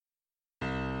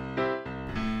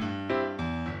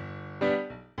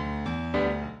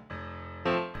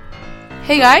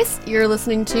Hey guys, you're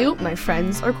listening to My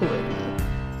Friends Are Cooler Than Me.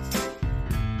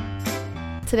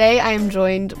 Today I am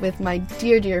joined with my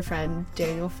dear friend,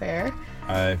 Daniel Fair.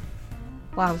 Hi.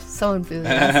 Wow, so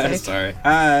enthusiastic. Sorry.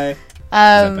 Hi. Is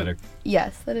that better?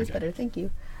 Yes, that is better, thank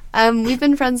you. We've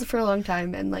been friends for a long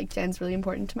time, and Dan's really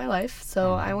important to my life,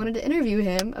 so I wanted to interview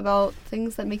him about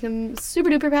things that make him super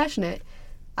duper passionate,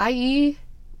 i.e.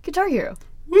 Guitar Hero.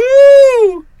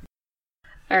 Woo!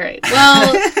 Alright,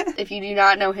 well, if you do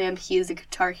not know him, he is a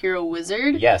Guitar Hero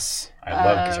wizard. Yes, I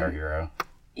love Guitar Hero.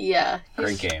 Yeah.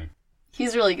 Great game.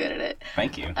 He's really good at it.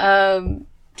 Thank you.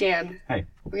 Dan. Hey.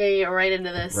 We're gonna get right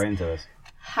into this. Right into this.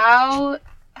 How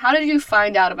did you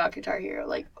find out about Guitar Hero?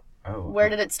 Where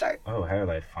did it start? How did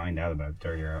I find out about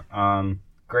Guitar Hero?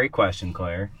 Great question,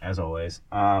 Claire, as always.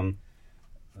 So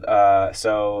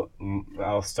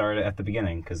I'll start at the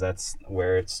beginning, because that's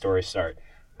where its stories start.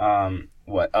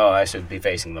 I should be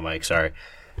facing the mic, sorry.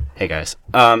 Hey, guys.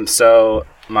 So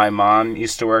my mom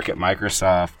used to work at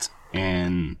Microsoft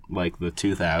in, the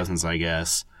 2000s, I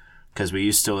guess, because we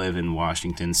used to live in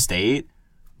Washington State.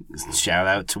 Shout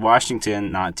out to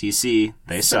Washington, not DC.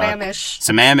 They suck.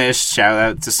 Sammamish. Shout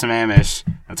out to Sammamish.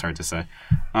 That's hard to say.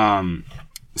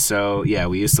 So, yeah,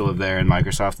 we used to live there, and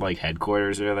Microsoft,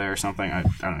 headquarters are there or something. I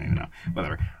don't even know.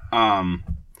 Whatever.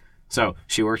 So,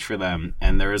 she worked for them,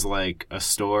 and there was, a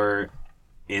store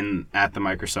at the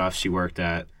Microsoft she worked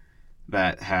at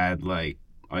that had,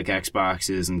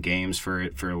 Xboxes and games for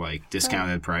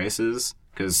discounted prices,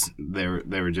 because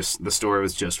the store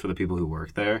was just for the people who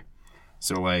worked there.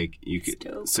 So, you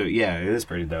could... So, yeah, it is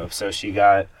pretty dope. So, she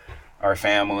got our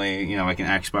family, an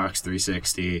Xbox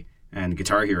 360 and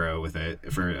Guitar Hero with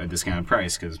it for a discounted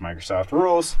price, because Microsoft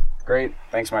rules. Great.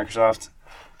 Thanks, Microsoft.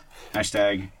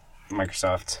 Hashtag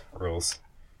Microsoft rules.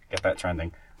 Get that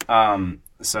trending.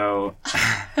 So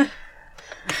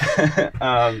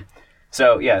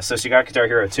she got Guitar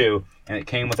Hero 2, and it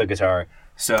came with a guitar.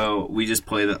 So we just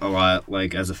played it a lot,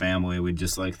 as a family. We'd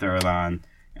just, throw it on.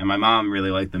 And my mom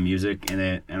really liked the music in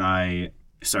it, and I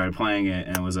started playing it,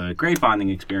 and it was a great bonding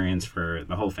experience for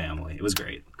the whole family. It was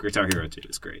great. Guitar Hero 2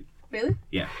 is great. Really?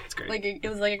 Yeah, it's great. It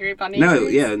was a great bonding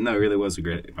experience? No, it really was a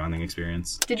great bonding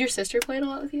experience. Did your sister play it a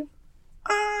lot with you?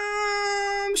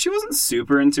 She wasn't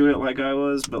super into it like I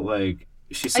was, but,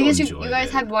 she still enjoyed it. You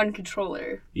guys had one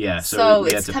controller. Yeah, so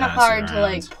we had it's to kind of pass hard it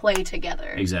around. to, play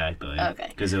together. Exactly. Okay.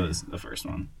 Because it was the first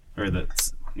one. Or the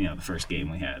first game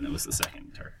we had, and it was the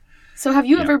second guitar. So have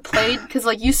you ever played, because,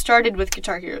 you started with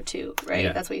Guitar Hero 2, right?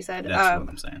 Yeah, that's what you said? That's what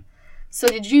I'm saying. So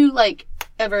did you,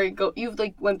 ever go, you,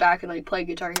 went back and, played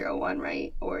Guitar Hero 1,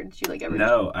 right? Or did you, ever...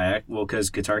 No, because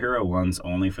Guitar Hero 1's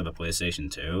only for the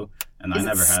PlayStation 2, and I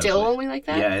never had it. Still only like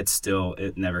that? Yeah,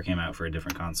 it never came out for a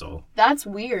different console. That's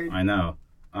weird. I know.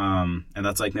 And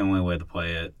that's, the only way to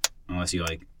play it, unless you,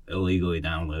 illegally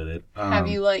download it. Have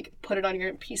you, put it on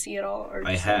your PC at all? Or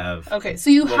I have. Okay, so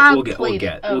you have played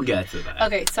it. Okay. We'll get to that.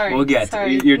 Okay, sorry. We'll get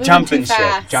sorry. You're jumping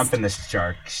ship. Jumping the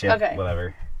shark ship, okay.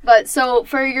 Whatever. But, so,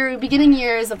 for your beginning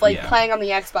years of, Yeah. playing on the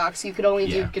Xbox, you could only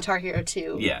do Guitar Hero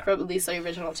 2. Yeah. For at least the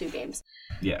original 2 games.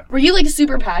 Yeah. Were you,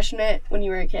 super passionate when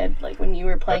you were a kid? When you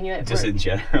were playing it? Just in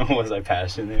general, was I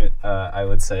passionate? I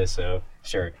would say so.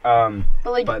 Sure.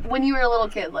 But, when you were a little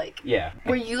kid, Yeah.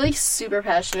 were you, super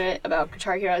passionate about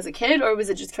Guitar Hero as a kid? Or was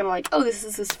it just kind of oh, this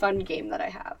is this fun game that I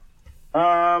have?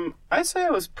 I'd say I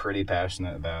was pretty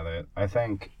passionate about it. I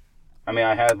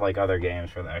had, other games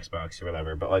for the Xbox or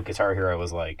whatever, but, Guitar Hero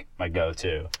was, my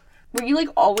go-to. Were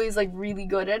you, always, really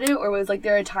good at it? Or was,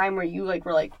 there a time where you,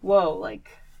 were whoa,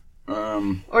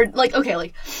 Or,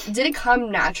 okay, did it come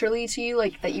naturally to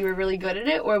you, that you were really good at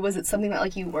it? Or was it something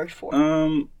that, you worked for?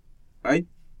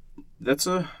 That's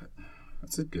a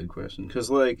good question. Because,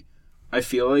 I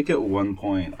feel like at one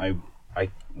point,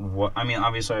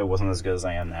 obviously I wasn't as good as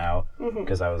I am now.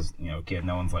 Because I was, a kid.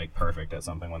 No one's, perfect at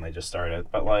something when they just started.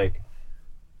 But,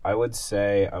 I would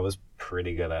say I was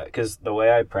pretty good at it. Because the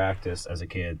way I practiced as a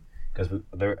kid, because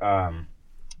I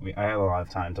had a lot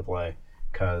of time to play.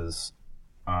 Because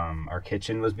our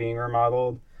kitchen was being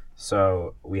remodeled.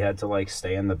 So we had to,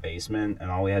 stay in the basement. And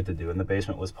all we had to do in the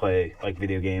basement was play,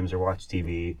 video games or watch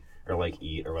TV or,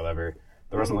 eat or whatever.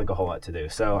 There wasn't, a whole lot to do.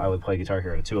 So I would play Guitar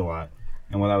Hero 2 a lot.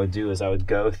 And what I would do is I would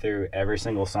go through every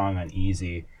single song on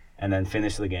easy and then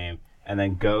finish the game. And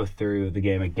then go through the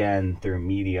game again through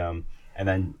medium. And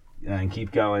then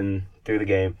keep going through the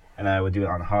game. And then I would do it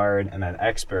on hard and then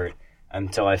expert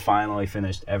until I finally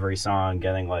finished every song,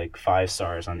 getting 5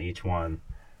 stars on each one.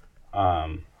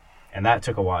 And that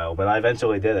took a while, but I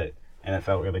eventually did it. And it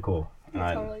felt really cool. It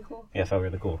felt really cool? Yeah, it felt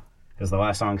really cool. Because the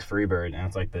last song's Freebird, and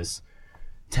it's this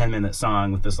 10-minute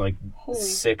song with this like Holy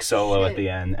sick solo shit. at the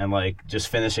end, and like just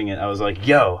finishing it. I was like,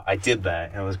 yo, I did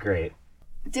that, and it was great.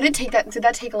 Did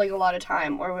that take like a lot of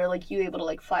time, or were like you able to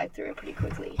like fly through it pretty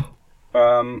quickly?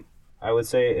 I would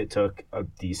say it took a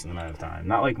decent amount of time.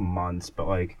 Not like months, but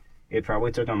like it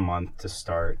probably took a month to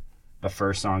start the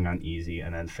first song on easy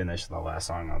and then finish the last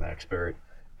song on expert,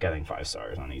 getting 5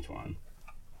 stars on each one.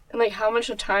 And like how much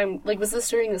of time, like was this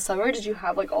during the summer? Did you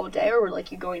have like all day, or were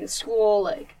like you going to school?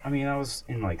 Like I mean, I was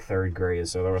in like 3rd grade,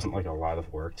 so there wasn't like a lot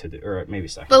of work to do, or maybe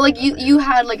 2nd. But like you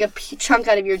had like a chunk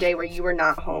out of your day where you were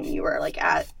not home, you were like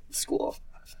at school.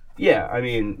 Yeah, I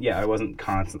mean, yeah, I wasn't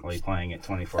constantly playing it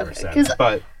 24/7, Okay,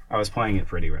 but I was playing it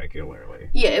pretty regularly.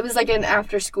 Yeah, it was like an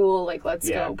after school, like let's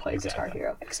Yeah, go play exactly. Guitar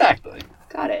Hero. Exactly.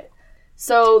 Got it.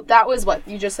 So that was what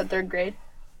you just said 3rd grade.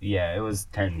 Yeah, it was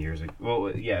 10 years ago.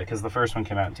 Well, yeah, because the first one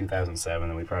came out in 2007,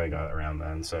 and we probably got it around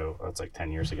then, so that's like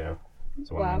 10 years ago.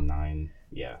 So Wow. 9,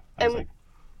 yeah. I was And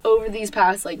over these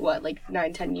past like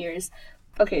 9-10 years,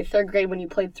 okay, 3rd grade when you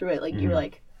played through it, like you were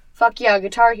like, fuck yeah,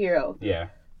 Guitar Hero. yeah.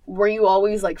 Were you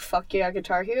always like, fuck yeah,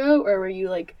 Guitar Hero, or were you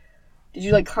like, did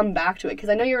you like come back to it? Because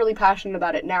I know you're really passionate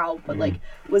about it now, but like,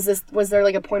 was there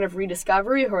like a point of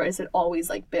rediscovery, or has it always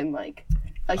like been like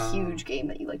a huge game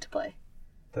that you like to play?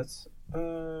 That's,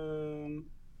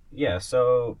 yeah,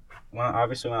 so when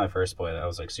I first played it, I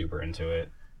was like super into it,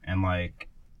 and like,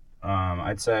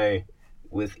 I'd say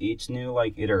with each new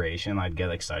like iteration, I'd get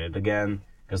excited again,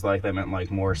 because like that meant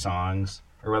like more songs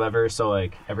or whatever, so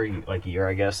like every like year,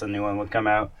 I guess, a new one would come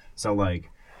out, so like,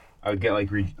 I would get like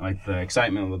the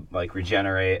excitement would like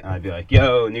regenerate, and I'd be like,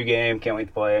 yo, new game, can't wait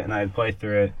to play it, and I'd play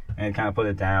through it, and kind of put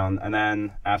it down, and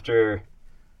then after,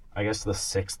 I guess the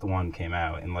 6th one came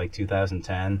out in like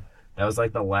 2010, that was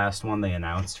like the last one they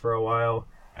announced for a while,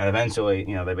 and eventually,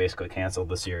 you know, they basically canceled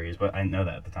the series, but I didn't know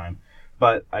that at the time,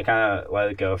 but I kind of let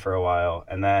it go for a while,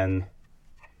 and then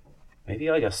maybe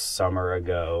like a summer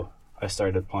ago, I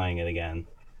started playing it again,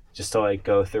 just to like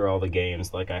go through all the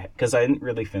games, like because I didn't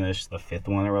really finish the 5th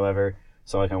one or whatever,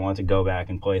 so like I wanted to go back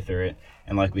and play through it,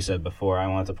 and like we said before, I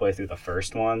wanted to play through the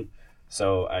first one,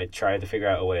 so I tried to figure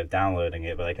out a way of downloading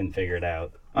it, but I couldn't figure it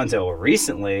out until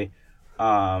recently,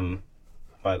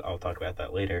 but I'll talk about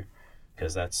that later,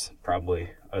 because that's probably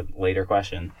a later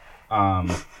question.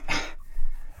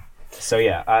 So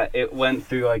yeah, it went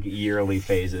through like yearly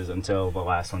phases until the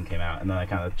last one came out, and then I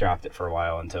kind of dropped it for a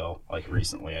while until like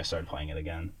recently I started playing it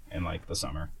again in like the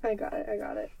summer. I got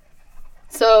it.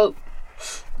 So,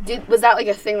 was that like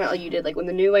a thing that like you did like when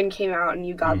the new one came out and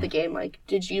you got the game? Like,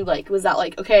 did you like was that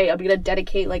like okay, I'm gonna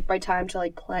dedicate like my time to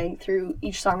like playing through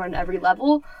each song on every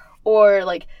level, or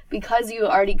like because you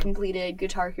already completed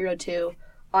Guitar Hero 2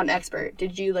 on expert,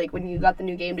 did you like when you got the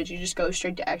new game, did you just go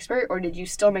straight to expert, or did you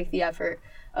still make the effort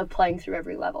of playing through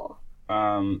every level?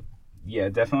 Yeah,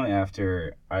 definitely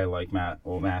after I like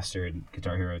mastered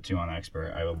Guitar Hero 2 on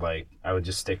expert, I would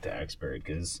just stick to expert,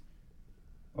 because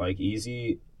like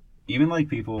easy, even like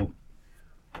people,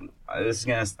 I'm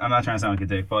not trying to sound like a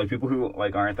dick, but like people who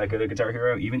like aren't that good at Guitar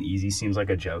Hero, even easy seems like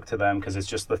a joke to them, because it's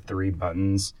just the 3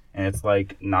 buttons, and it's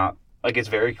like not like, it's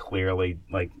very clearly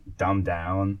like dumbed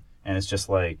down, and it's just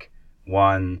like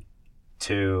 1,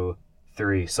 2,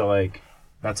 3, so like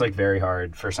that's like very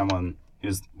hard for someone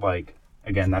who's like,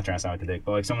 again, not trying to sound like a dick,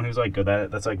 but like someone who's like good at it,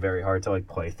 that's like very hard to like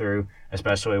play through,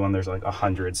 especially when there's like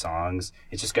 100 songs.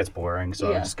 It just gets boring,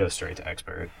 so I just go straight to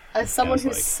expert. As someone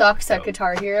who sucks at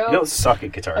Guitar Hero, you don't suck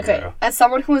at Guitar Hero. As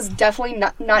someone who is definitely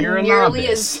not nearly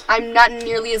as I'm not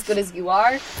nearly as good as you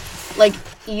are. Like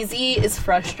easy is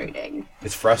frustrating.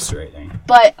 It's frustrating.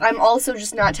 But I'm also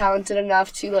just not talented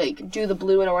enough to like do the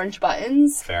blue and orange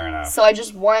buttons. Fair enough. So I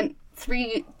just want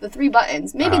the 3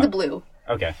 buttons, maybe the blue.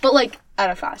 Okay. But like at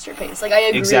a faster pace. Like I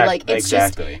agree. Like it's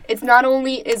just it's not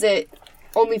only is it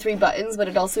only 3 buttons, but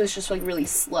it also is just like really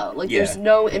slow. Like there's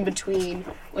no in between,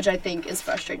 which I think is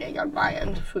frustrating on my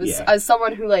end. As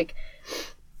someone who like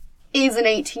is an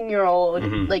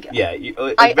 18-year-old, like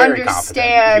I very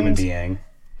understand human being.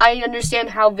 I understand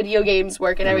how video games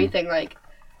work and everything. Like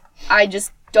I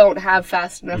just don't have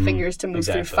fast enough fingers to move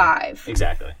through 5.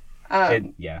 Exactly.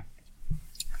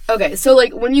 Okay, so,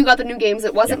 like, when you got the new games,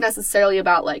 it wasn't necessarily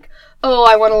about, like, oh,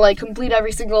 I want to, like, complete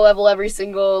every single level, every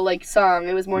single, like, song.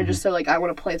 It was more just so, like, I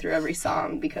want to play through every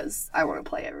song because I want to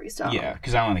play every song. Yeah,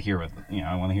 because I want to hear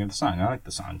I want to hear the song. I like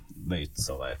the song they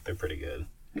select. They're pretty good.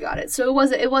 Got it. So it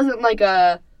wasn't like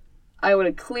I want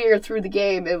to clear through the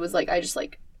game. It was, like, I just,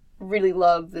 like, really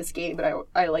love this game, but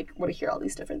I like, want to hear all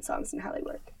these different songs and how they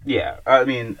work. Yeah, I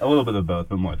mean, a little bit of both,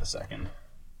 but more the second.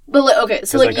 But like, okay,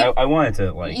 so like, I wanted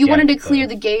to like you wanted to clear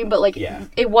the game, but like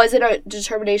it wasn't a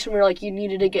determination where like you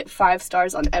needed to get 5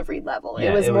 stars on every level.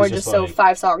 Yeah, it was more just like, so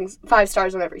 5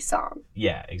 stars on every song.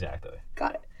 Yeah, exactly.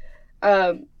 Got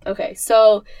it. Okay,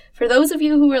 so for those of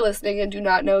you who are listening and do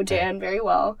not know Dan very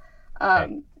well,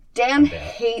 Dan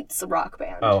hates Rock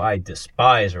Band. Oh, I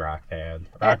despise Rock Band.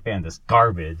 Rock Band is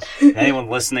garbage. Anyone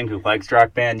listening who likes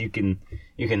Rock Band, you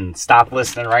can stop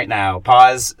listening right now.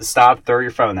 Pause, stop, throw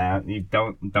your phone out. You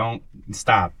don't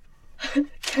stop.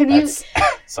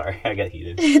 Sorry, I got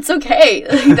heated. It's okay.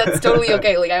 Like, that's totally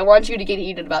okay. Like, I want you to get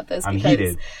heated about this. I'm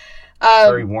heated. It's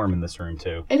very warm in this room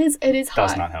too. It is hot.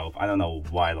 Does not help. I don't know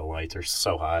why the lights are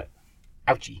so hot.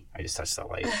 Ouchie! I just touched that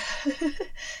light.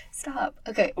 Stop.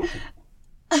 Okay.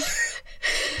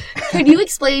 Can you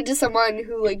explain to someone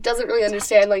who like doesn't really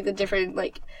understand like the different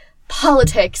like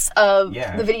politics of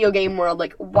the video game world,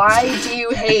 like why do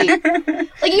you hate like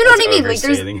you know what I mean? Like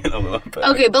there's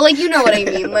okay, but like you know what I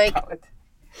mean, like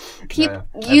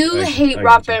you hate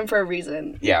Rock Band for a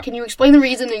reason. Yeah. Can you explain the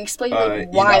reason and explain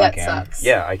like, why that sucks?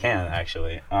 Yeah, I can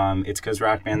actually. It's because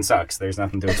Rock Band sucks. There's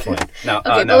nothing to explain. No,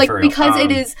 okay, no, but like for real. because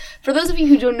it is for those of you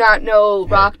who do not know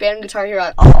Rock Band and Guitar Hero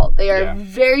at all, they are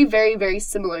very, very, very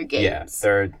similar games. Yeah,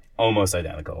 they're almost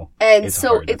identical. And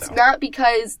it's not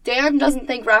because Dan doesn't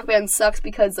think Rock Band sucks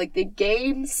because like the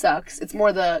game sucks. It's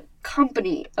more the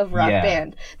company of Rock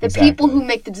Band. The people who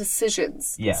make the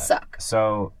decisions suck.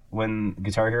 So when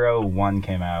Guitar Hero 1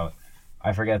 came out,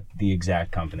 I forget the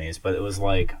exact companies, but it was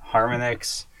like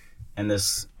Harmonix and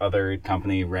this other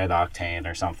company, Red Octane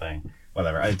or something.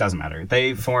 Whatever, it doesn't matter.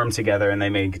 They formed together and they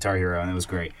made Guitar Hero and it was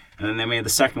great. And then they made the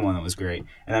second one that was great.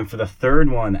 And then for the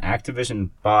third one,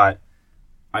 Activision bought,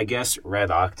 I guess, Red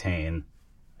Octane,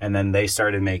 and then they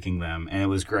started making them, and it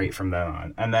was great from then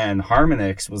on. And then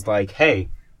Harmonix was like, hey,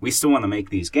 we still want to make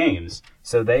these games.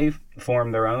 So they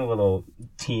formed their own little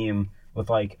team with,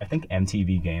 like, I think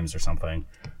MTV Games or something.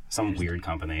 Some weird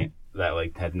company that,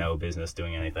 like, had no business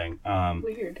doing anything.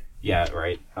 Weird. Yeah,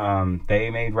 right. They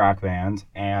made Rock Band,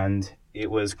 and it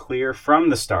was clear from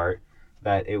the start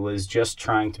that it was just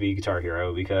trying to be Guitar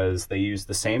Hero because they used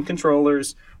the same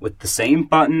controllers with the same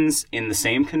buttons in the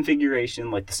same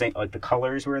configuration, like the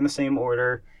colors were in the same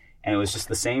order, and it was just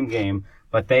the same game.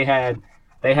 But they had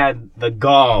the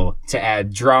gall to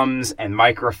add drums and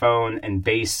microphone and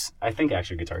bass. I think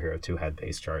actually Guitar Hero 2 had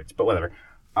bass charts, but whatever.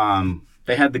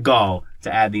 They had the gall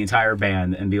to add the entire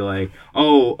band and be like,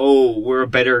 oh, we're a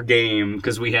better game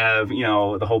because we have,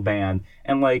 the whole band.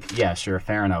 And like, yeah, sure,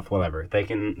 fair enough, whatever. They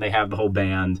have the whole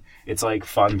band. It's like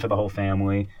fun for the whole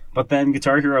family. But then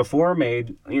Guitar Hero 4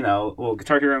 made,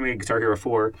 Guitar Hero made Guitar Hero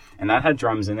 4, and that had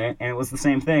drums in it, and it was the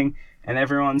same thing. And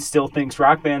everyone still thinks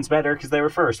Rock Band's better because they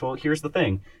were first. Well, here's the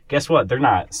thing. Guess what? They're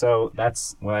not. So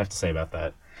that's what I have to say about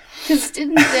that. Because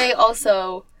didn't they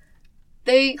also...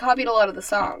 They copied a lot of the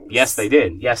songs. Yes, they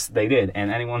did.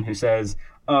 And anyone who says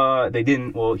they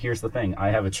didn't, well, here's the thing. I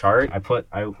have a chart.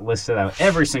 I listed out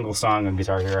every single song on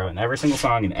Guitar Hero and every single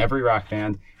song in every Rock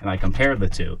Band, and I compared the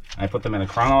two. I put them in a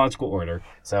chronological order.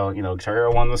 So, Guitar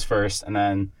Hero 1 was first, and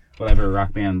then whatever,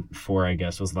 Rock Band 4, I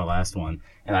guess, was the last one.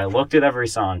 And I looked at every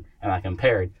song, and I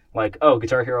compared. Like, oh,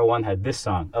 Guitar Hero 1 had this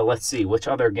song. Oh, let's see, which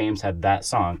other games had that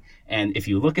song? And if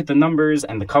you look at the numbers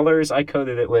and the colors I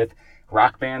coded it with,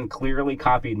 Rock Band clearly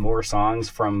copied more songs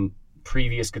from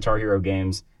previous Guitar Hero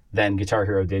games than Guitar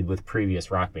Hero did with previous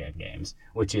Rock Band games,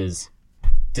 which is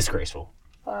disgraceful.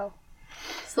 Wow.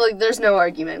 So, like, there's no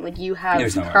argument. Like, you have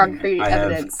concrete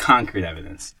evidence. I have concrete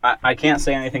evidence. I can't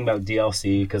say anything about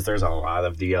DLC because there's a lot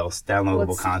of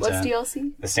downloadable content. What's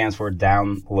DLC? It stands for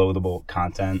downloadable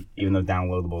content, even though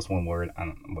downloadable is one word. I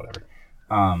don't know,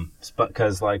 whatever.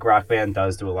 Because, like, Rock Band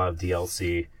does do a lot of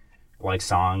DLC, like,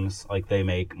 songs. Like, they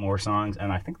make more songs,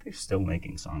 and I think they're still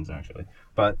making songs, actually.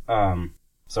 But,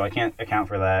 so I can't account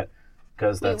for that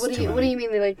because that's what do you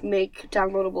mean they, like, make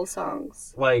downloadable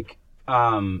songs? Like...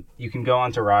 you can go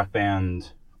onto Rock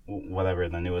Band, whatever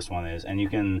the newest one is, and you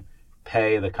can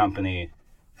pay the company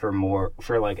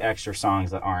for like extra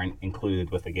songs that aren't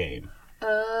included with the game.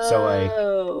 Oh. So like,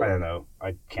 I don't know,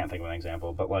 I can't think of an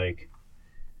example, but like,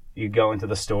 you go into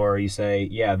the store, you say,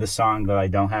 yeah, this song that I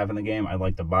don't have in the game, I'd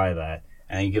like to buy that,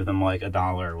 and you give them like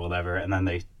 $1 or whatever, and then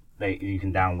you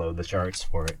can download the charts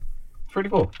for it. It's pretty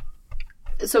cool.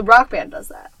 So Rock Band does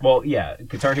that? Well, yeah,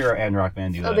 Guitar Hero and Rock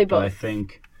Band do that. They both. But I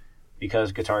think...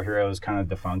 because Guitar Hero is kind of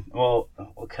defunct. Well,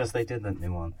 because they did the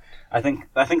new one. I think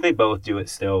they both do it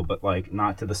still, but like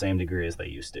not to the same degree as they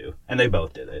used to. And they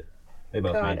both did it. They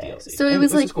both made DLC. So it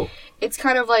was like cool. It's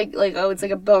kind of like it's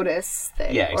like a bonus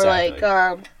thing. Yeah, exactly.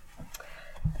 Or like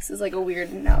this is like a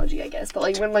weird analogy, I guess, but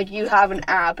like when like you have an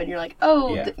app and you're like,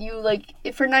 oh, you like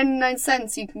if for 99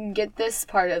 cents you can get this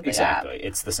part of the app. Exactly,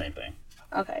 it's the same thing.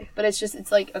 Okay, but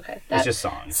it's like okay, it's just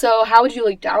songs. So how would you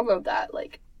like download that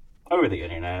like? Over the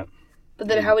internet. But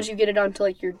then how would you get it onto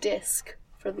like your disc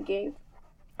for the game?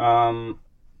 I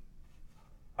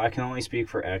can only speak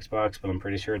for Xbox, but I'm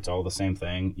pretty sure it's all the same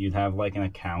thing. You'd have like an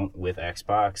account with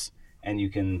Xbox, and you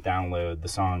can download the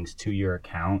songs to your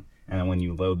account. And then when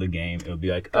you load the game, it would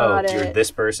be like, you're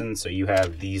this person, so you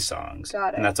have these songs.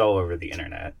 Got it. And that's all over the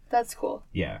internet. That's cool.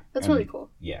 Yeah. That's really cool.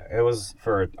 Yeah, it was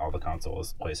for all the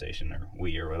consoles, PlayStation or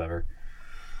Wii or whatever.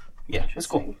 Yeah, it's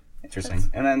cool. Interesting.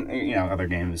 And then, other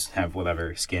games have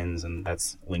whatever skins, and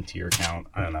that's linked to your account.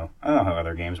 I don't know how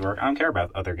other games work. I don't care about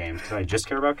other games, because I just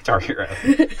care about Guitar Hero.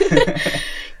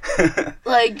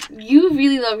 Like, you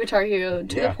really love Guitar Hero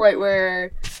to the point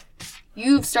where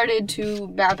you've started to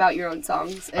map out your own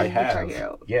songs in Guitar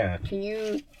Hero. Yeah.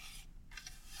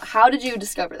 How did you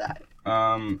discover that?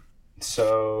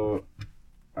 So,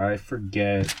 I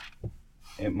forget,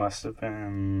 it must have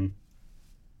been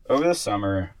over the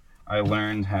summer. I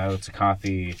learned how to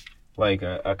copy like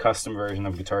a custom version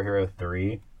of Guitar Hero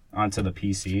 3 onto the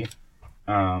PC.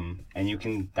 And you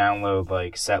can download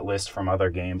like set lists from other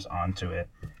games onto it.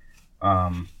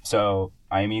 So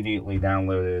I immediately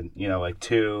downloaded, like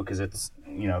 2 because it's,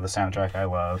 the soundtrack I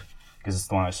love because it's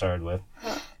the one I started with.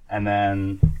 And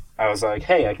then I was like,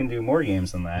 hey, I can do more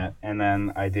games than that. And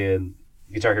then I did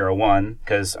Guitar Hero 1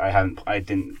 because I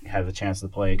didn't have the chance to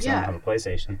play because I don't have a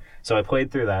PlayStation. So I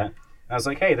played through that. I was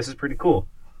like, hey, this is pretty cool.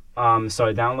 So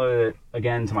I downloaded it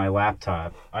again to my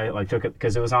laptop. I took it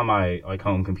because it was on my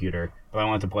home computer, but I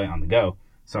wanted to play it on the go.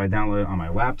 So I downloaded it on my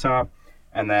laptop,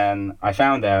 and then I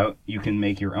found out you can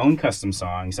make your own custom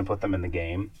songs and put them in the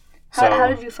game. How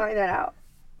did you find that out?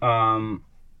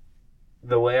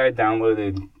 The way I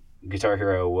downloaded Guitar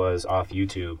Hero was off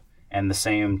YouTube, and the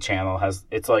same channel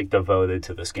it's like devoted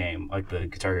to this game, like the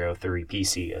Guitar Hero 3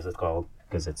 PC as it's called.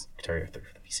 Because it's Guitar Hero 3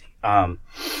 for the PC.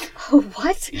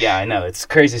 What? Yeah, I know. It's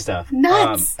crazy stuff.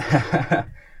 Nuts!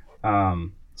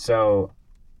 So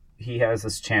he has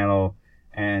this channel,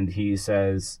 and he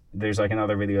says there's like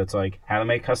another video. It's like how to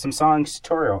make custom songs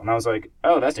tutorial, and I was like,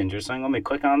 oh, that's interesting. Let me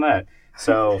click on that.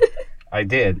 So I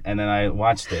did, and then I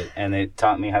watched it, and it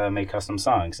taught me how to make custom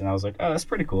songs, and I was like, oh, that's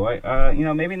pretty cool.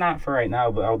 Maybe not for right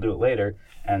now, but I'll do it later.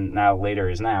 And now later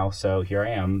is now, so here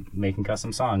I am making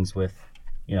custom songs with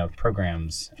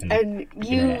programs. And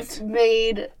you've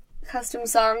made custom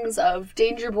songs of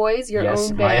Danger Boys, your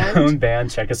own band. Yes, my own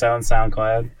band. Check us out on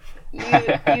SoundCloud.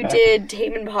 You did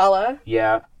Tame Impala.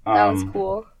 Yeah. That was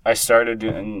cool. I started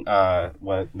doing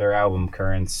their album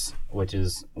Currents, which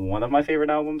is one of my favorite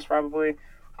albums, probably.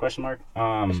 Question mark.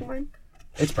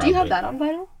 It's probably. Do you have that on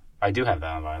vinyl? I do have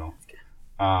that on vinyl. That's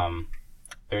good.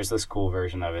 There's this cool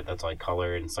version of it that's like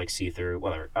colored and it's like see-through,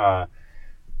 whatever.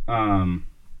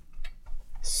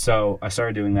 So I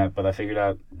started doing that, but I figured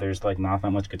out there's like not that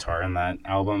much guitar in that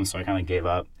album, so I kind of gave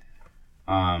up.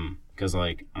 Because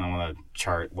like I don't want to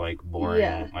chart like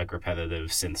boring, like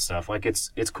repetitive synth stuff. Like it's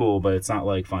cool, but it's not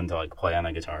like fun to like play on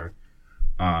a guitar.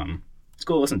 It's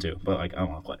cool to listen to, but like I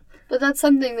don't want to play. But that's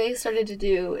something they started to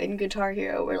do in Guitar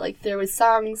Hero, where like there was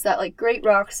songs that like great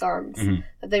rock songs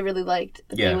that they really liked,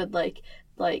 but they would like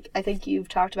I think you've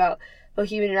talked about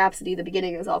Bohemian Rhapsody. The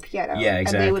beginning was all piano. Yeah,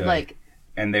 exactly. And they would like.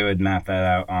 And they would map that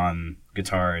out on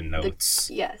guitar and notes.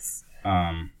 Yes.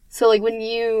 So, like, when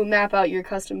you map out your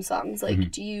custom songs, like,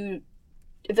 if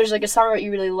there's, like, a song that you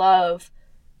really love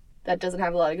that doesn't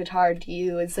have a lot of guitar, do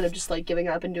you, instead of just, like, giving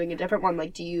up and doing a different one,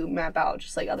 like, do you map out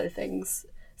just, like, other things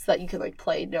so that you can, like,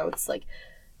 play notes? Like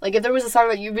if there was a song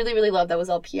that you really, really loved that was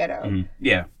all piano.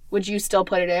 Yeah. Would you still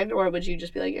put it in, or would you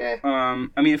just be like, eh?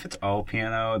 I mean, if it's all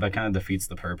piano, that kind of defeats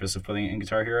the purpose of putting it in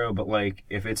Guitar Hero. But, like,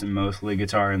 if it's mostly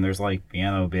guitar and there's, like,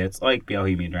 piano bits, like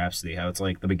Bohemian Rhapsody, how it's,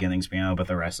 like, the beginning's piano, but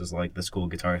the rest is, like, this cool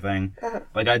guitar thing.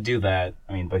 Like, I'd do that.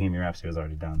 I mean, Bohemian Rhapsody was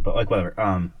already done. But, like,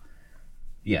 whatever.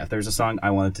 Yeah, if there's a song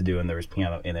I wanted to do and there was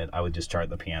piano in it, I would just chart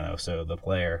the piano so the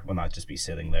player will not just be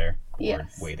sitting there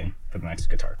waiting for the next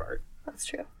guitar part. That's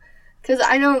true. Because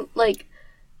I know, like,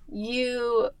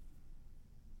 you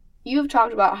have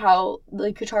talked about how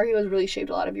like Guitar Hero has really shaped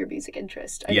a lot of your music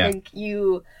interest. I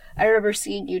remember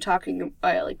seeing you talking,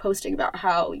 like posting about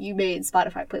how you made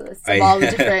Spotify playlists of all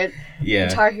the different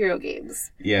Guitar Hero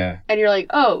games. Yeah. And you're like,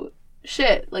 oh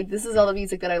shit, like this is all the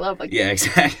music that I love. Like, yeah,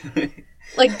 exactly.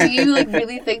 Like, do you like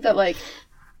really think that like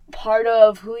part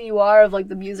of who you are, of like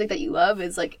the music that you love,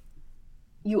 is like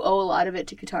you owe a lot of it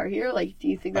to Guitar Hero? Like, do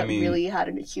you think that really had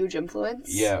a huge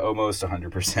influence? Yeah, almost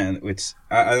 100%, which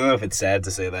I don't know if it's sad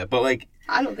to say that, but, like...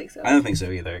 I don't think so. I don't think so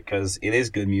either, because it is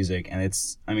good music, and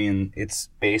it's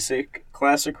basic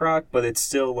classic rock, but it's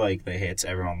still, like, the hits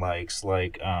everyone likes,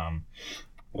 like,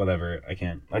 whatever, I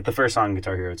can't... Like, the first song in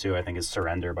Guitar Hero 2, I think, is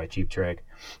Surrender by Cheap Trick,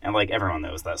 and, like, everyone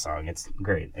knows that song. It's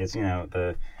great. It's, you know,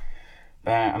 the...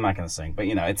 I'm not gonna sing, but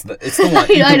it's the one.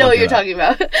 I know what you're talking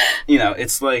about.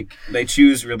 It's like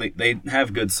they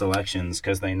have good selections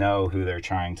because they know who they're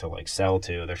trying to like sell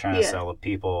to. They're trying to sell to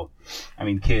people,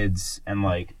 kids and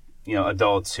like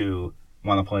adults who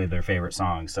want to play their favorite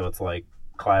songs. So it's like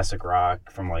classic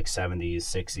rock from like 70s,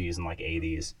 60s, and like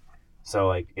 80s. So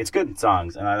like it's good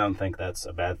songs, and I don't think that's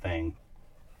a bad thing.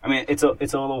 I mean, it's a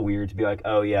little weird to be like,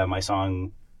 oh yeah, my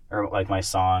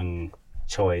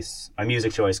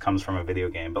music choice comes from a video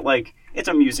game, but like it's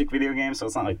a music video game, so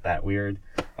it's not like that weird.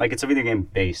 Like it's a video game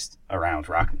based around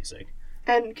rock music.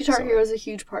 And Guitar Hero is a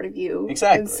huge part of you.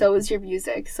 Exactly. And so is your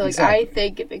music. So like I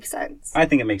think it makes sense. I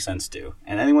think it makes sense too.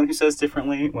 And anyone who says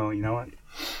differently, well, you know what?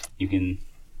 You can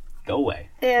go away.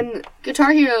 And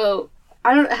Guitar Hero,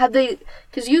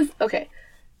 because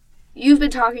you've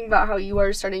been talking about how you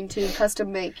are starting to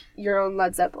custom make your own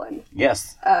Led Zeppelin.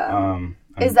 Yes.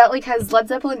 Is that like, has Led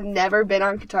Zeppelin never been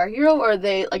on Guitar Hero, or are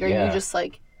they like, are you just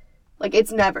like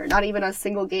it's never, not even a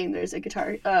single game there's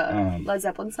a Led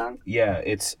Zeppelin song? Yeah,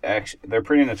 it's actually, they're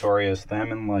pretty notorious.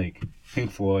 Them and like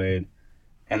Pink Floyd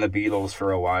and the Beatles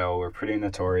for a while were pretty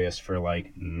notorious for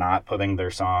like not putting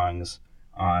their songs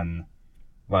on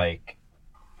like,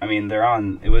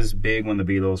 it was big when the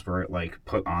Beatles were like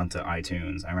put onto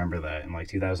iTunes. I remember that in like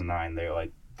 2009, they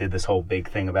like did this whole big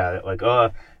thing about it, like,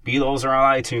 Beatles are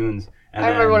on iTunes. And I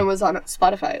remember when it was on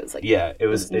Spotify, it was like... Yeah,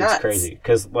 it's crazy.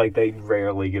 Because, like, they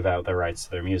rarely give out the rights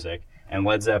to their music. And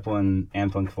Led Zeppelin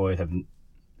and Pink Floyd have,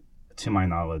 to my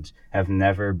knowledge, have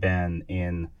never been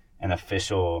in an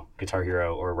official Guitar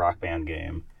Hero or Rock Band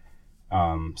game.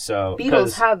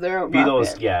 Beatles have their own rock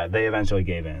band. Yeah, they eventually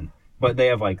gave in. But they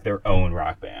have, like, their own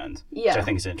rock band. Yeah. Which I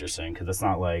think is interesting, because it's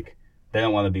not like... They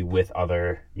don't want to be with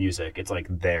other music. It's like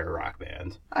their rock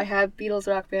band. I have Beatles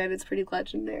Rock Band. It's pretty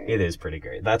legendary. It is pretty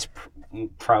great. That's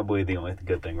probably the only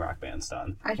good thing Rock Band's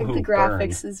done. I think the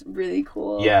graphics is really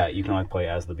cool. Yeah, you can like play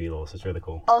as the Beatles. It's really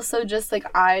cool. Also, just like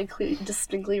I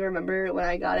distinctly remember when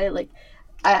I got it. Like,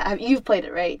 you've played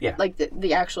it, right? Yeah. Like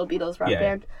the actual Beatles Rock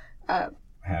Band. I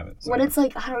have it. When it's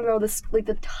like, I don't know, this like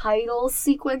the title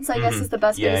sequence, I guess is the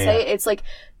best way to say it. It's like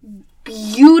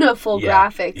beautiful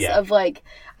graphics of like,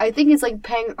 I think it's like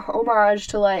paying homage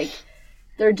to like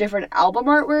their different album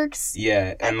artworks.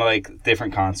 Yeah, and like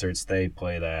different concerts they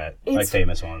play that, like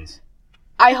famous ones.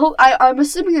 I'm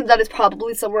assuming that it's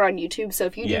probably somewhere on YouTube, so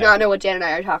if you do not know what Dan and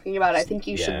I are talking about, I think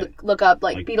you should look up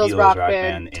like Beatles Rock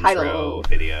Band title intro,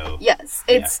 video. Yes,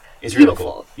 it's beautiful. Really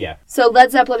cool. Yeah. So Led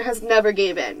Zeppelin has never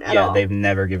gave in at all. Yeah, they've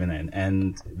never given in.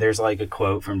 And there's like a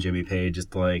quote from Jimmy Page,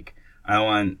 just like, I don't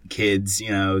want kids,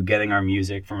 getting our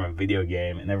music from a video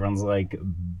game. And everyone's like,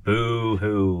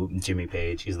 boo-hoo, Jimmy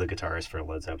Page. He's the guitarist for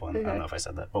Led Zeppelin. Okay. I don't know if I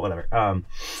said that, but whatever.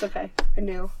 It's okay. I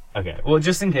knew. Okay. Well,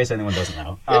 just in case anyone doesn't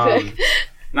know. Okay.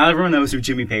 Not everyone knows who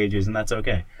Jimmy Page is, and that's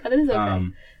okay. That is okay.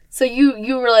 So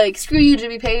you were like, screw you,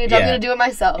 Jimmy Page. I'm going to do it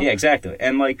myself. Yeah, exactly.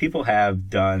 And like people have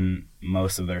done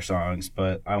most of their songs,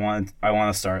 but I want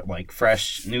to start like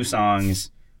fresh new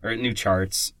songs or new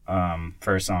charts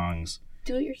for songs.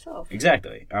 Do it yourself.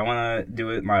 Exactly. I want to do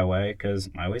it my way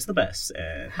because my way's the best.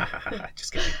 And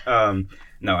just kidding.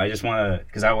 No, I just want to,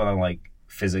 because I want to like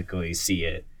physically see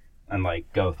it and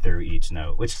like go through each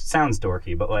note, which sounds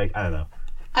dorky, but like I don't know.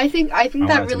 I think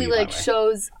that really like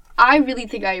shows. I really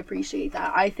think I appreciate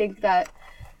that. I think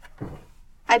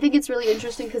it's really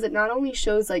interesting because it not only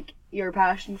shows like your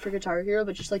passion for Guitar Hero,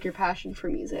 but just like your passion for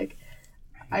music.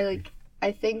 I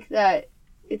think that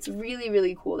it's really,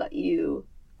 really cool that you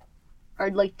are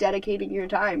like dedicating your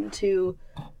time to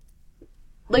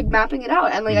like mapping it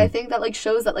out, and like I think that like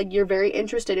shows that like you're very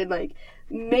interested in like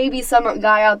maybe some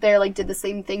guy out there like did the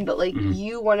same thing, but like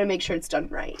you want to make sure it's done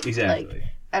right. Exactly. Like,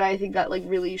 and I think that like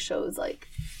really shows like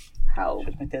how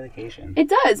shows my dedication. It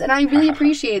does, and I really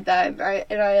appreciate that.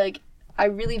 I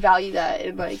really value that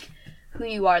in like who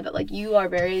you are. That like you are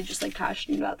very just like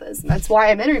passionate about this, and that's why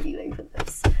I'm interviewing for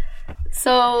this.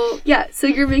 So yeah, so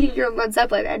you're making your own Led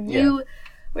Zeppelin, and you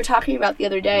were talking about the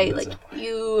other day, like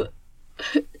you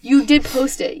did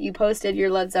post it. You posted your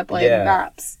Led Zeppelin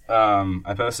maps.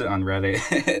 I posted on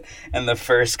Reddit, and the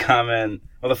first comment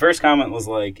was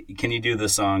like, "Can you do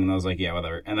this song?" And I was like, "Yeah,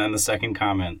 whatever." And then the second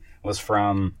comment was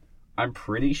from, I'm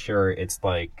pretty sure it's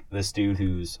like this dude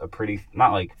who's a pretty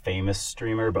not like famous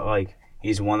streamer, but like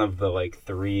He's one of the like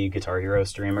 3 Guitar Hero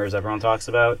streamers everyone talks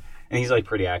about, and he's like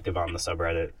pretty active on the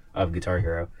subreddit of Guitar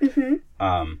Hero.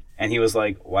 And he was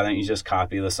like, why don't you just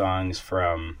copy the songs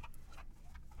from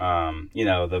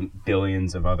the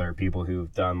billions of other people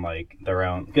who've done like their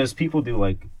own, because people do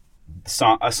like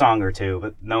a song or two,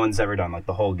 but no one's ever done like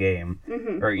the whole game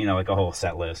or like a whole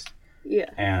set list. Yeah.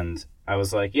 And I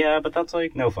was like, yeah, but that's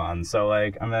like no fun, so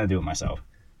like I'm gonna do it myself.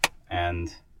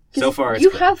 And so far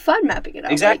it's have fun mapping it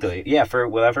out. Exactly. Like, yeah, for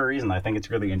whatever reason I think it's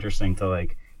really interesting to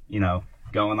like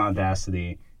go in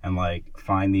Audacity and like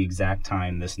find the exact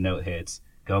time this note hits,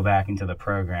 go back into the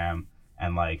program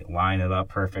and like line it up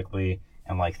perfectly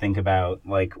and like think about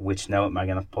like which note am I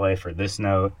going to play for this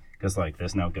note, because like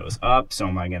this note goes up, so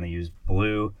am I going to use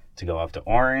blue to go up to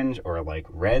orange or like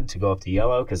red to go up to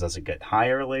yellow because that's a get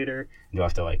higher later? And do I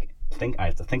have to like I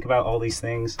have to think about all these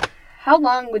things. How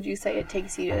long would you say it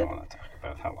takes you to... I don't want to talk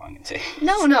about how long it takes.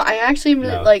 No, I actually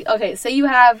really like, okay, say you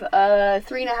have a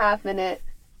 3.5 minute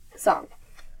song.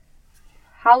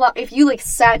 How long, if you like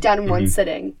sat down in one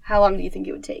sitting, how long do you think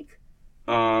it would take?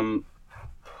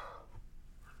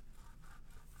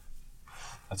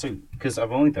 That's because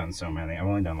I've only done so many. I've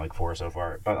only done like 4 so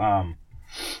far. But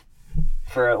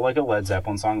for like a Led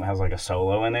Zeppelin song that has like a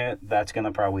solo in it, that's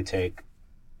gonna probably take.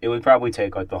 It would probably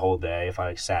take like the whole day if I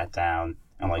like sat down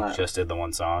and like just did the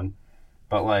one song.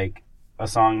 But like a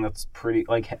song that's pretty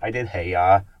like I did Hey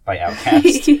Ya by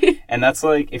Outkast, and that's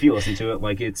like if you listen to it,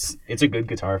 like it's a good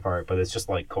guitar part, but it's just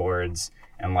like chords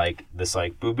and like this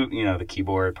like boo boo, the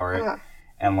keyboard part,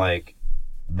 and like.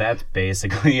 That's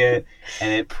basically it,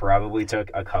 and it probably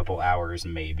took a couple hours,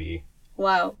 maybe.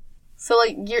 Wow. So,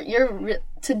 like, you're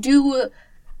to do...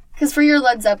 Because for your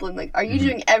Led Zeppelin, like, are you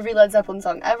doing every Led Zeppelin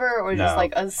song ever, or just,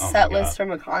 like, a set list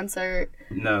from a concert?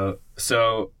 No.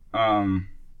 So, there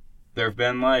have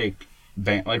been, like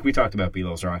we talked about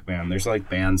Beatles Rock Band. There's, like,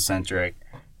 band-centric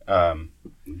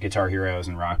Guitar Heroes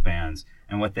and rock bands,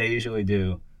 and what they usually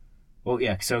do... Well,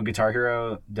 yeah, so Guitar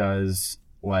Hero does,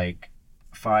 like...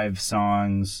 5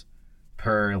 songs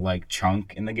per like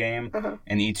chunk in the game,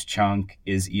 and each chunk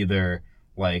is either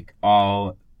like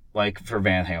all like for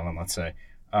Van Halen, let's say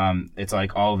it's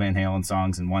like all Van Halen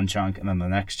songs in one chunk, and then the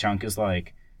next chunk is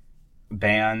like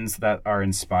bands that are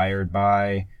inspired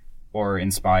by or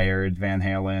inspired Van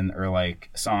Halen, or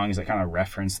like songs that kind of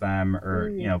reference them or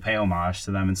pay homage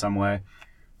to them in some way,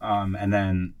 and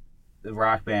then the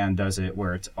Rock Band does it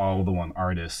where it's all the one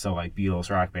artist, so like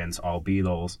Beatles Rock Band's all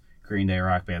Beatles, Green Day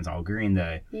Rock Band's all Green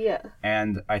Day. Yeah.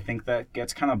 And I think that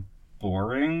gets kind of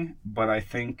boring, but I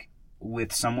think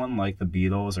with someone like the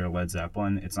Beatles or Led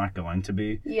Zeppelin, it's not going to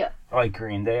be. Yeah. Like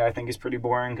Green Day, I think is pretty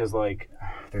boring because like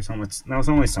there's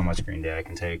only so much Green Day I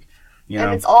can take.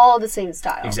 And it's all the same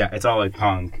style. Exactly. It's all like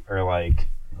punk or like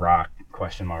rock ?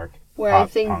 Where pop, I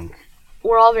think punk.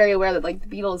 We're all very aware that like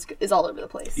the Beatles is all over the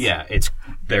place. Yeah,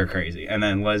 they're crazy. And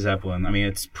then Led Zeppelin, I mean,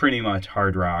 it's pretty much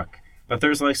hard rock. But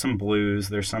there's, like, some blues.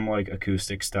 There's some, like,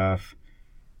 acoustic stuff.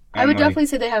 I would definitely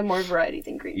say they have more variety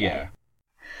than Green Day. Yeah.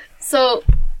 So,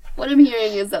 what I'm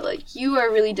hearing is that, like, you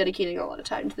are really dedicating a lot of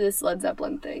time to this Led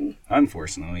Zeppelin thing.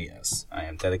 Unfortunately, yes. I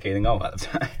am dedicating a lot of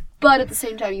time. But at the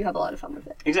same time, you have a lot of fun with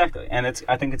it. Exactly. And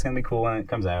I think it's going to be cool when it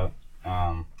comes out.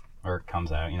 Or it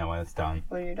comes out, when it's done.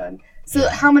 When you're done. So,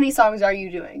 how many songs are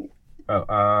you doing? Oh,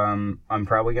 I'm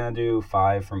probably going to do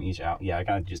 5 from each album. Yeah, I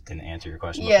kind of just didn't answer your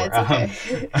question before.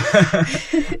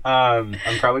 It's okay. I'm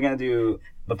probably going to do...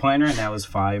 The plan right now is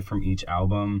 5 from each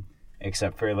album,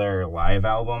 except for their live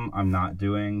album. I'm not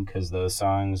doing, because those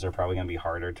songs are probably going to be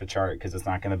harder to chart, because it's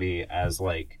not going to be as,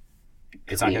 like...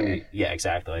 It's not going to be... Yeah,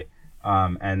 exactly.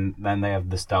 And then they have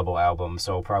this double album,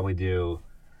 so I'll probably do,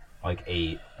 like,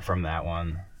 8 from that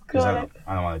one. Because I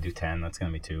don't want to do 10. That's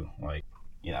going to be too, like,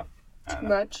 Too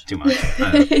much.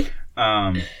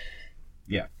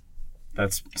 Yeah.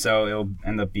 So it'll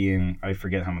end up being, I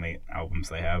forget how many albums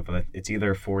they have, but it's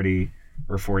either 40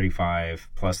 or 45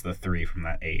 plus the 3 from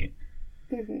that 8.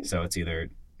 So it's either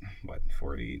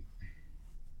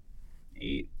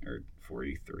 48 or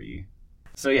 43.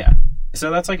 So yeah. So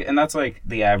that's like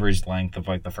the average length of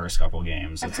like the first couple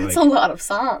games. That's like, a lot of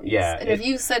songs. Yeah. And if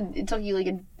you said it took you like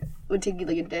would take you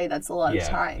like a day, that's a lot of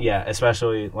time. Yeah,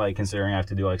 especially like considering I have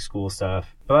to do like school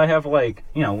stuff. But I have like,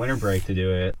 winter break to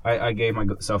do it. I gave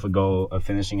myself a goal of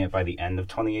finishing it by the end of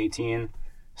 2018.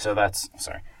 So that's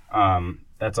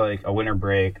like a winter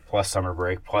break plus summer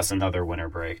break plus another winter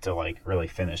break to like really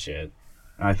finish it.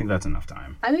 And I think that's enough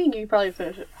time. I think you probably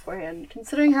finish it beforehand,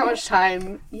 considering how much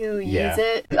time you use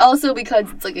it. Also because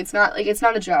it's not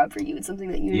a job for you. It's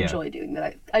something that you enjoy doing.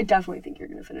 That I definitely think you're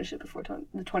going to finish it before the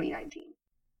 2019.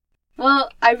 Well,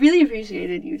 I really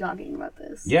appreciated you talking about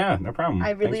this. Yeah, no problem.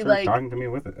 I really Thanks for talking to me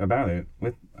about it.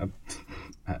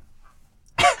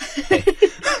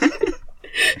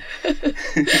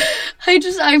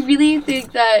 I really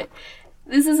think that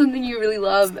this is something you really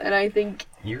love, and I think...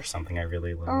 You're something I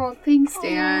really love. Oh, thanks,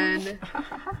 Dan.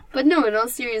 But no, in all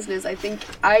seriousness, I think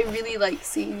I really like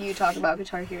seeing you talk about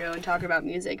Guitar Hero and talk about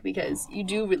music because you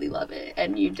do really love it,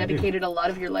 and you dedicated a lot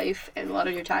of your life and a lot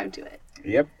of your time to it.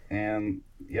 Yep,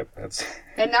 that's...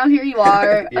 And now here you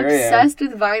are, obsessed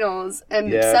with vinyls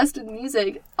and obsessed with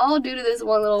music, all due to this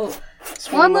one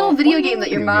little video game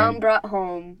that your mom brought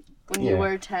home when you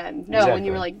were 10. No, when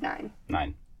you were like 9.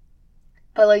 9.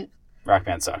 But like... Rock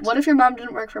Band sucks. What if your mom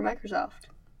didn't work for Microsoft?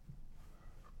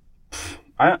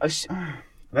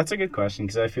 That's a good question,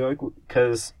 because I feel like...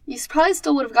 You probably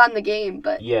still would have gotten the game,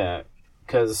 but... Yeah,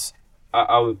 because...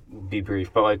 I'll be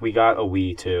brief, but, like, we got a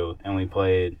Wii, too, and we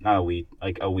played... Not a Wii,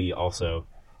 like, a Wii also.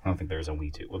 I don't think there's a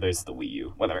Wii, too. Well, there's the Wii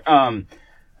U. Whatever.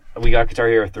 We got Guitar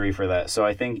Hero 3 for that, so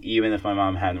I think even if my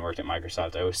mom hadn't worked at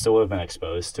Microsoft, I still would have been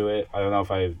exposed to it. I don't know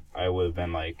if I would have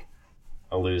been, like,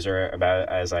 a loser about it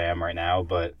as I am right now,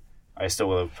 but I still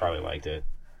would have probably liked it.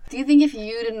 Do you think if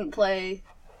you didn't play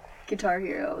Guitar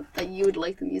Hero, that you would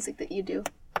like the music that you do?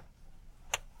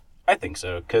 I think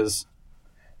so, because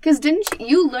didn't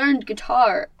you learned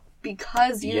guitar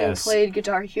because you played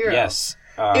Guitar Hero? Yes.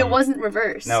 It wasn't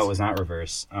reverse. No, it was not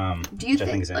reverse. Do you which I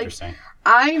think is interesting.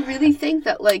 I really think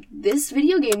that, like, this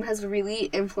video game has really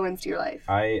influenced your life.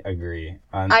 I agree.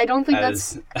 I don't think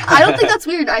that's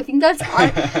weird. I think that's...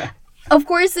 Of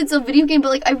course, it's a video game, but,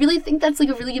 like, I really think that's, like,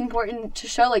 a really important to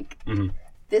show, like,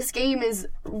 this game is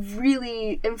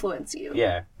really influenced you.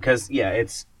 Yeah, because,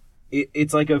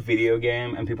 it's like a video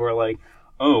game, and people are like,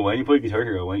 oh, why don't you play Guitar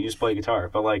Hero? Why don't you just play guitar?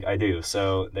 But, like, I do,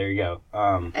 so there you go.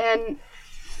 And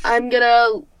I'm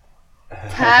gonna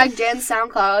tag Dan's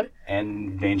SoundCloud.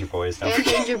 And Danger Boys.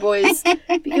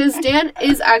 Because Dan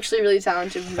is actually really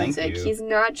talented with music. Thank you. He's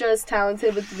not just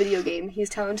talented with the video game, he's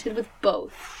talented with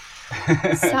both.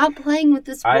 Stop playing with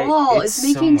this ball. It's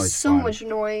making so much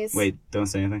noise. Wait, don't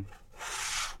say anything.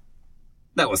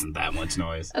 That wasn't that much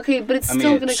noise. Okay, but it's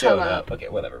still going to come up. Okay,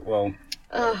 whatever. Well.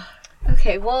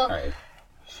 Okay, well. All right.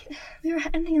 We were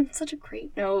ending on such a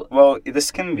great note. Well, this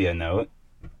can be a note.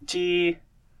 Gee.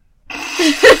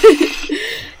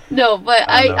 No, but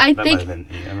I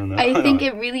think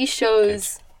it really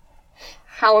shows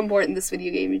how important this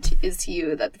video game is to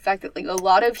you. That the fact that, like, a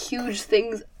lot of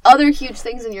other huge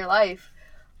things in your life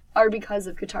are because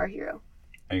of Guitar Hero.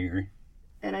 I agree.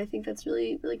 And I think that's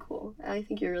really, really cool. And I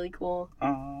think you're really cool.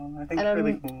 Oh, I think you're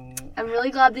really cool. I'm really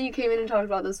glad that you came in and talked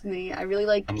about this with me. I really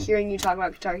like hearing you talk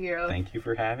about Guitar Hero. Thank you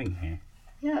for having me.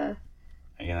 Yeah.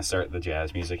 Are you going to start the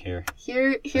jazz music here?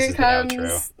 Here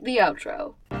comes the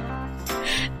outro.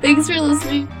 Thanks for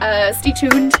listening. Stay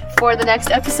tuned for the next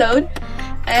episode.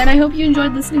 And I hope you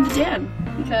enjoyed listening to Dan,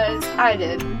 because I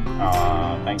did.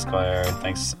 Aw, thanks, Claire.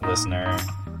 Thanks, listener.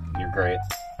 You're great.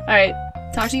 All right.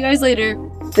 Talk to you guys later.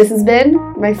 This has been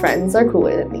My Friends Are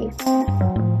Cooler Than Me.